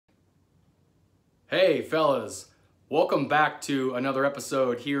Hey fellas, welcome back to another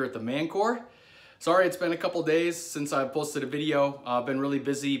episode here at the Manchor. Sorry it's been a couple days since I've posted a video. I've been really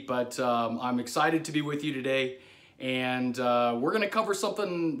busy, but I'm excited to be with you today. And we're gonna cover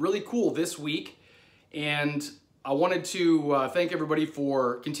something really cool this week. And I wanted to thank everybody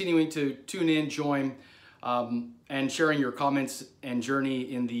for continuing to tune in, join, and sharing your comments and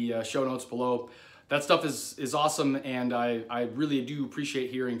journey in the show notes below. That stuff is awesome, and I really do appreciate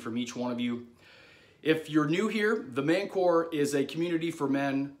hearing from each one of you. If you're new here, the Manchor is a community for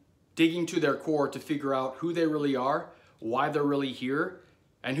men digging to their core to figure out who they really are, why they're really here,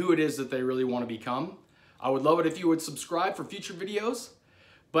 and who it is that they really want to become. I would love it if you would subscribe for future videos.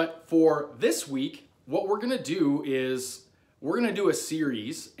 But for this week, what we're gonna do is we're gonna do a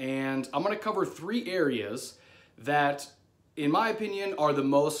series, and I'm gonna cover 3 areas that, in my opinion, are the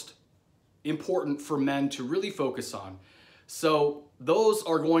most important for men to really focus on. So those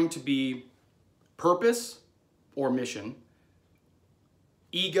are going to be purpose or mission,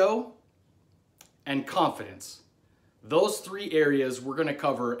 ego, and confidence. Those 3 areas we're gonna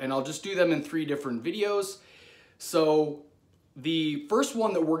cover, and I'll just do them in 3 different videos. So the first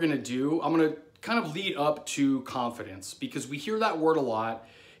one that we're gonna do, I'm gonna kind of lead up to confidence, because we hear that word a lot.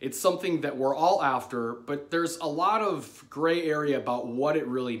 It's something that we're all after, but there's a lot of gray area about what it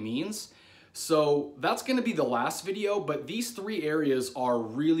really means. So that's gonna be the last video, but these 3 areas are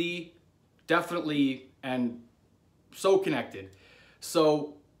really definitely and so connected.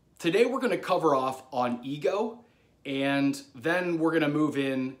 So today we're gonna cover off on ego, and then we're gonna move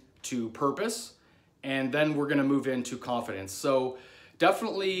in to purpose, and then we're gonna move into confidence. So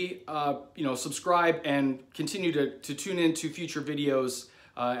definitely subscribe and continue to tune into future videos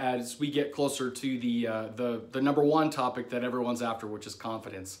as we get closer to the number 1 topic that everyone's after, which is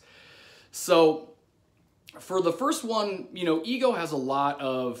confidence. So for the first one, ego has a lot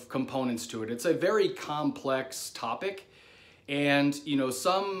of components to it. It's a very complex topic, and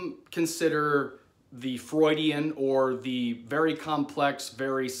some consider the Freudian or the very complex,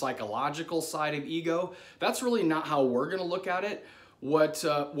 very psychological side of ego. That's really not how we're going to look at it. What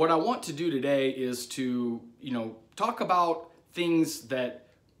I want to do today is to talk about things that,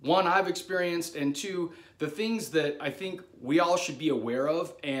 1, I've experienced, and 2, the things that I think we all should be aware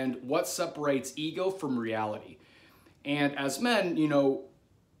of, and what separates ego from reality. And as men,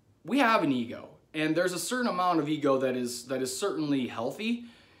 we have an ego, and there's a certain amount of ego that is certainly healthy.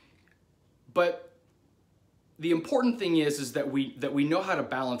 But the important thing is that we know how to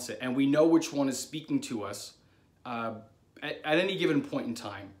balance it, and we know which one is speaking to us at any given point in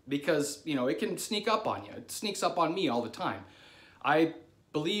time, because it can sneak up on you. It sneaks up on me all the time. I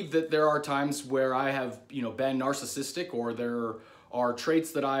believe that there are times where I have been narcissistic, or there are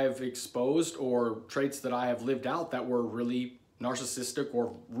traits that I have exposed or traits that I have lived out that were really narcissistic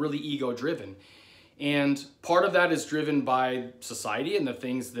or really ego driven. And part of that is driven by society and the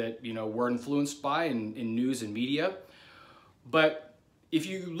things that we're influenced by in news and media. But if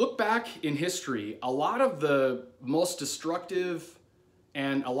you look back in history, a lot of the most destructive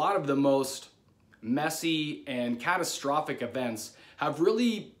and a lot of the most messy and catastrophic events have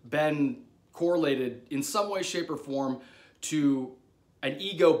really been correlated in some way, shape, or form to an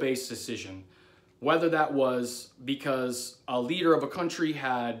ego-based decision. Whether that was because a leader of a country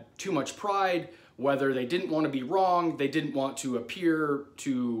had too much pride, whether they didn't want to be wrong, they didn't want to appear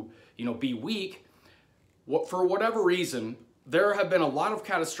to be weak. For whatever reason, there have been a lot of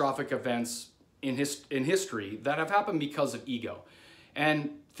catastrophic events in history that have happened because of ego.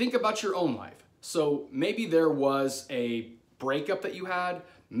 And think about your own life. So maybe there was a breakup that you had,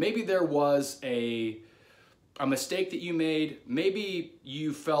 maybe there was a mistake that you made, maybe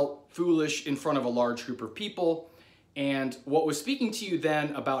you felt foolish in front of a large group of people, and what was speaking to you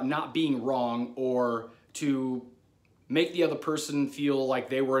then about not being wrong, or to make the other person feel like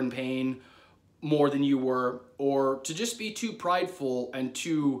they were in pain more than you were, or to just be too prideful and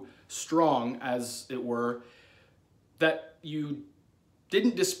too strong, as it were, that you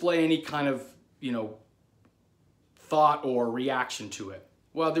didn't display any kind of thought or reaction to it.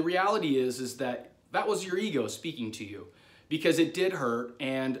 Well, the reality is that was your ego speaking to you, because it did hurt,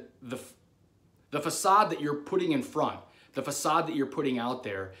 and the facade that you're putting in front, the facade that you're putting out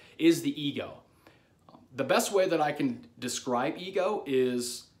there, is the ego. The best way that I can describe ego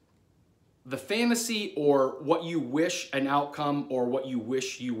is the fantasy, or what you wish an outcome, or what you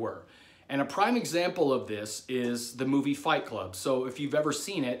wish you were. And a prime example of this is the movie Fight Club. So if you've ever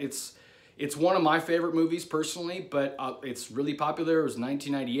seen it, it's one of my favorite movies personally, but it's really popular. It was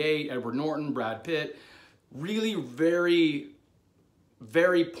 1998, Edward Norton, Brad Pitt. Really very,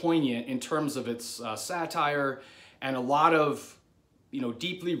 very poignant in terms of its satire, and a lot of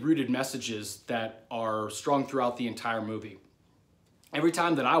deeply rooted messages that are strung throughout the entire movie. Every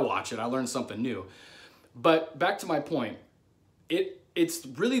time that I watch it, I learn something new. But back to my point, it's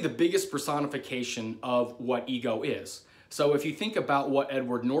really the biggest personification of what ego is. So if you think about what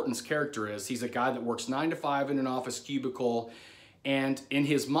Edward Norton's character is, he's a guy that works 9 to 5 in an office cubicle, and in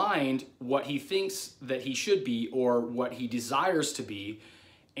his mind, what he thinks that he should be, or what he desires to be,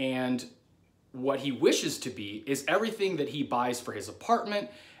 and what he wishes to be, is everything that he buys for his apartment,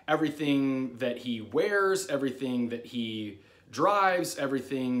 everything that he wears, everything that he drives,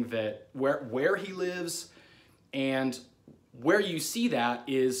 everything that where he lives. And where you see that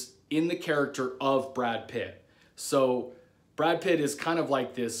is in the character of Brad Pitt. So Brad Pitt is kind of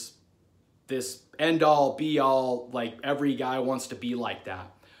like this end all be all, like every guy wants to be like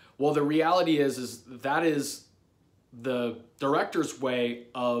that. Well, the reality is that is the director's way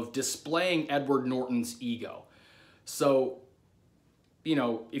of displaying Edward Norton's ego. So,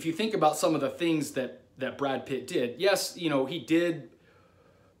 if you think about some of the things that Brad Pitt did, yes, he did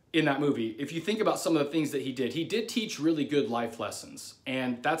in that movie. If you think about some of the things that he did teach really good life lessons,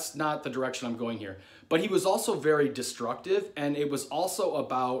 and that's not the direction I'm going here. But he was also very destructive, and it was also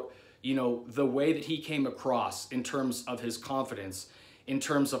about, the way that he came across in terms of his confidence, in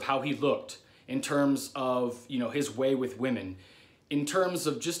terms of how he looked, in terms of, his way with women, in terms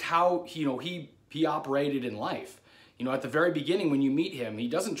of just how, he operated in life. At the very beginning when you meet him, he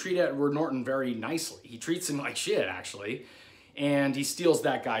doesn't treat Edward Norton very nicely. He treats him like shit, actually. And he steals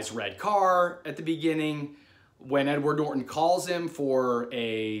that guy's red car at the beginning. When Edward Norton calls him for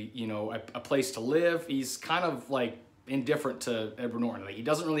a place to live, he's kind of like indifferent to Edward Norton. Like, he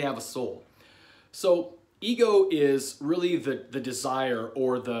doesn't really have a soul. So ego is really the desire,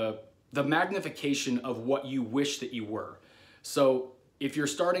 or the magnification of what you wish that you were. So if you're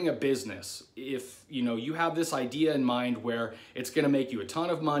starting a business, if you have this idea in mind where it's going to make you a ton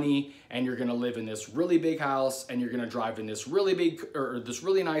of money, and you're going to live in this really big house, and you're going to drive in this really big, or this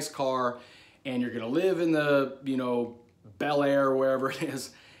really nice car, and you're going to live in the Bel Air or wherever it is,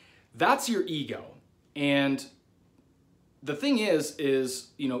 that's your ego. And the thing is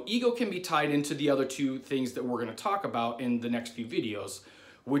ego can be tied into the other two things that we're going to talk about in the next few videos,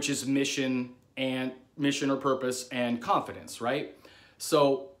 which is mission or purpose, and confidence, right?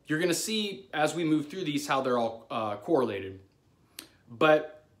 So you're going to see as we move through these how they're all correlated.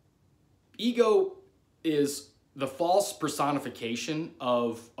 But ego is the false personification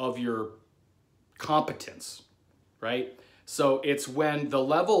of your competence, right? So it's when the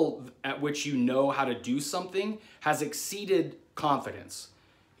level at which you know how to do something has exceeded confidence.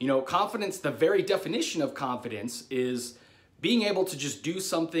 Confidence, the very definition of confidence is being able to just do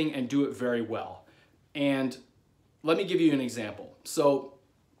something and do it very well. And let me give you an example. So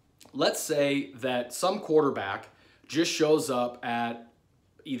let's say that some quarterback just shows up at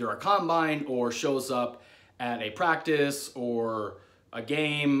either a combine, or shows up at a practice, or a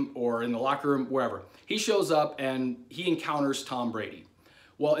game, or in the locker room, wherever. He shows up and he encounters Tom Brady.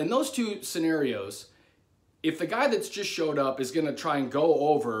 Well, in those two scenarios, if the guy that's just showed up is going to try and go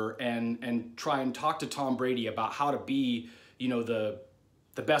over and try and talk to Tom Brady about how to be,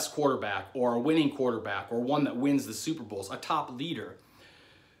 the best quarterback, or a winning quarterback, or one that wins the Super Bowls, a top leader,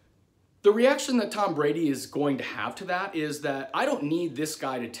 the reaction that Tom Brady is going to have to that is that I don't need this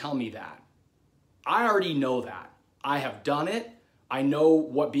guy to tell me that. I already know that. I have done it. I know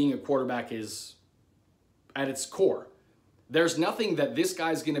what being a quarterback is at its core. There's nothing that this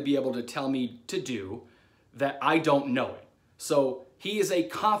guy's going to be able to tell me to do that I don't know it. So he is a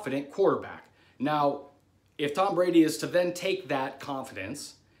confident quarterback. Now, if Tom Brady is to then take that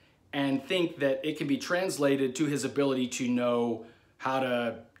confidence and think that it can be translated to his ability to know how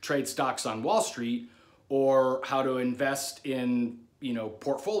to trade stocks on Wall Street, or how to invest in,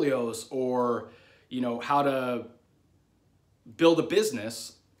 portfolios, or, how to build a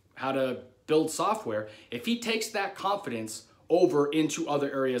business, how to build software, if he takes that confidence over into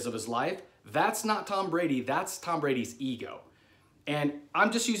other areas of his life, that's not Tom Brady, that's Tom Brady's ego. And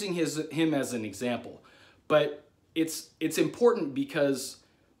I'm just using him as an example. But it's important because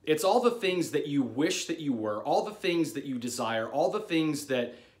it's all the things that you wish that you were, all the things that you desire, all the things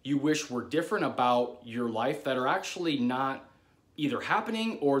that you wish were different about your life that are actually not either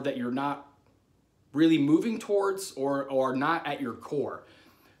happening, or that you're not really moving towards, or not at your core.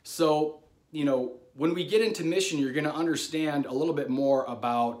 So, when we get into mission, you're going to understand a little bit more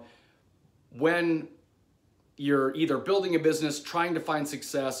about when you're either building a business, trying to find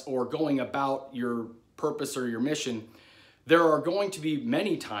success, or going about your purpose or your mission. There are going to be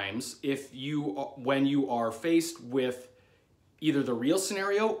many times when you are faced with either the real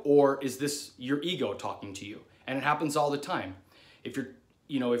scenario, or is this your ego talking to you? And it happens all the time. if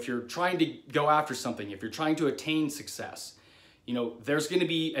you're trying to go after something, if you're trying to attain success, there's going to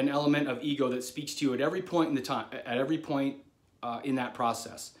be an element of ego that speaks to you at every point in the time, at every point in that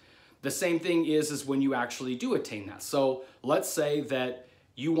process. The same thing is when you actually do attain that. So let's say that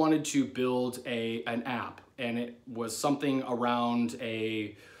you wanted to build an app, and it was something around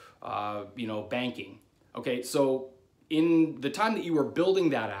banking. Okay, so in the time that you were building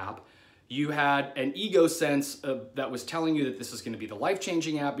that app, you had an ego sense that was telling you that this is going to be the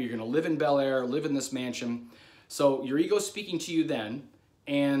life-changing app. You're going to live in Bel Air, live in this mansion. So your ego is speaking to you then,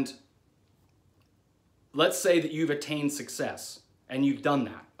 and let's say that you've attained success and you've done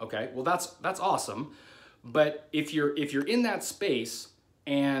that. Okay, well that's awesome. But if you're in that space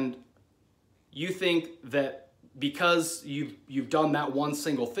and you think that because you've done that one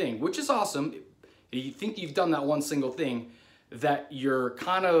single thing, which is awesome, you think you've done that one single thing, that your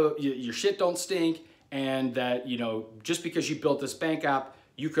shit don't stink, and that just because you built this bank app,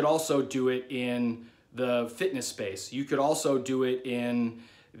 you could also do it in the fitness space. You could also do it in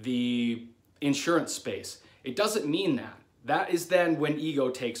the insurance space. It doesn't mean that. That is then when ego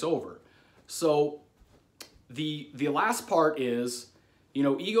takes over. So the last part is,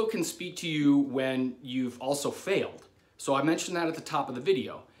 ego can speak to you when you've also failed. So I mentioned that at the top of the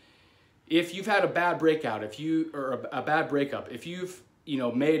video. If you've had a bad breakout, a bad breakup, if you've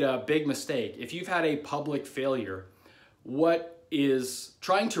made a big mistake, if you've had a public failure, what is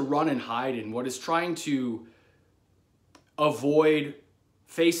trying to run and hide and what is trying to avoid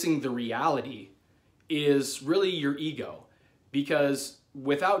facing the reality is really your ego. Because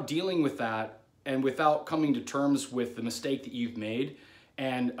without dealing with that and without coming to terms with the mistake that you've made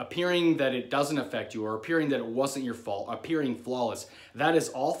and appearing that it doesn't affect you or appearing that it wasn't your fault, appearing flawless, that is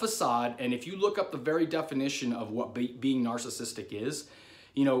all facade. And if you look up the very definition of what being narcissistic is,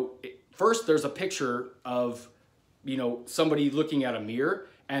 first there's a picture of somebody looking at a mirror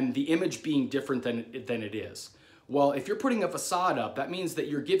and the image being different than it is. Well, if you're putting a facade up, that means that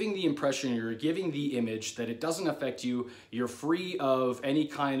you're giving the impression, you're giving the image that it doesn't affect you, you're free of any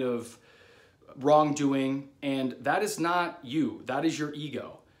kind of wrongdoing, and that is not you, that is your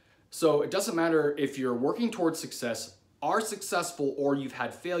ego. So it doesn't matter if you're working towards success, are successful, or you've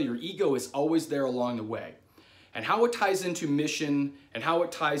had failure, ego is always there along the way. And how it ties into mission and how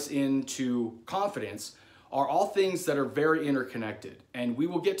it ties into confidence are all things that are very interconnected, and we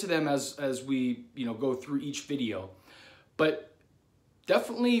will get to them as we go through each video. But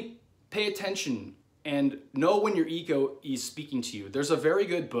definitely pay attention and know when your ego is speaking to you. There's a very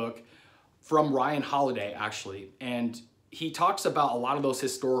good book from Ryan Holiday, actually, and he talks about a lot of those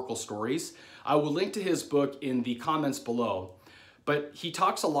historical stories. I will link to his book in the comments below, but he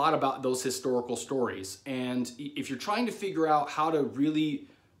talks a lot about those historical stories. And if you're trying to figure out how to really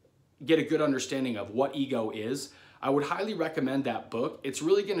get a good understanding of what ego is, I would highly recommend that book. It's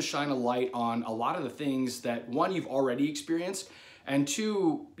really going to shine a light on a lot of the things that, one, you've already experienced, and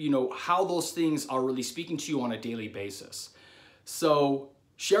two, how those things are really speaking to you on a daily basis. So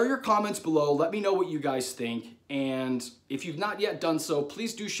share your comments below. Let me know what you guys think. And if you've not yet done so,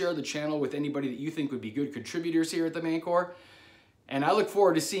 please do share the channel with anybody that you think would be good contributors here at the Manchor. And I look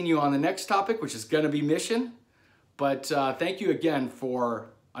forward to seeing you on the next topic, which is going to be mission. But thank you again for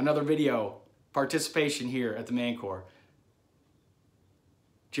another video participation here at the Manchor.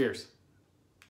 Cheers.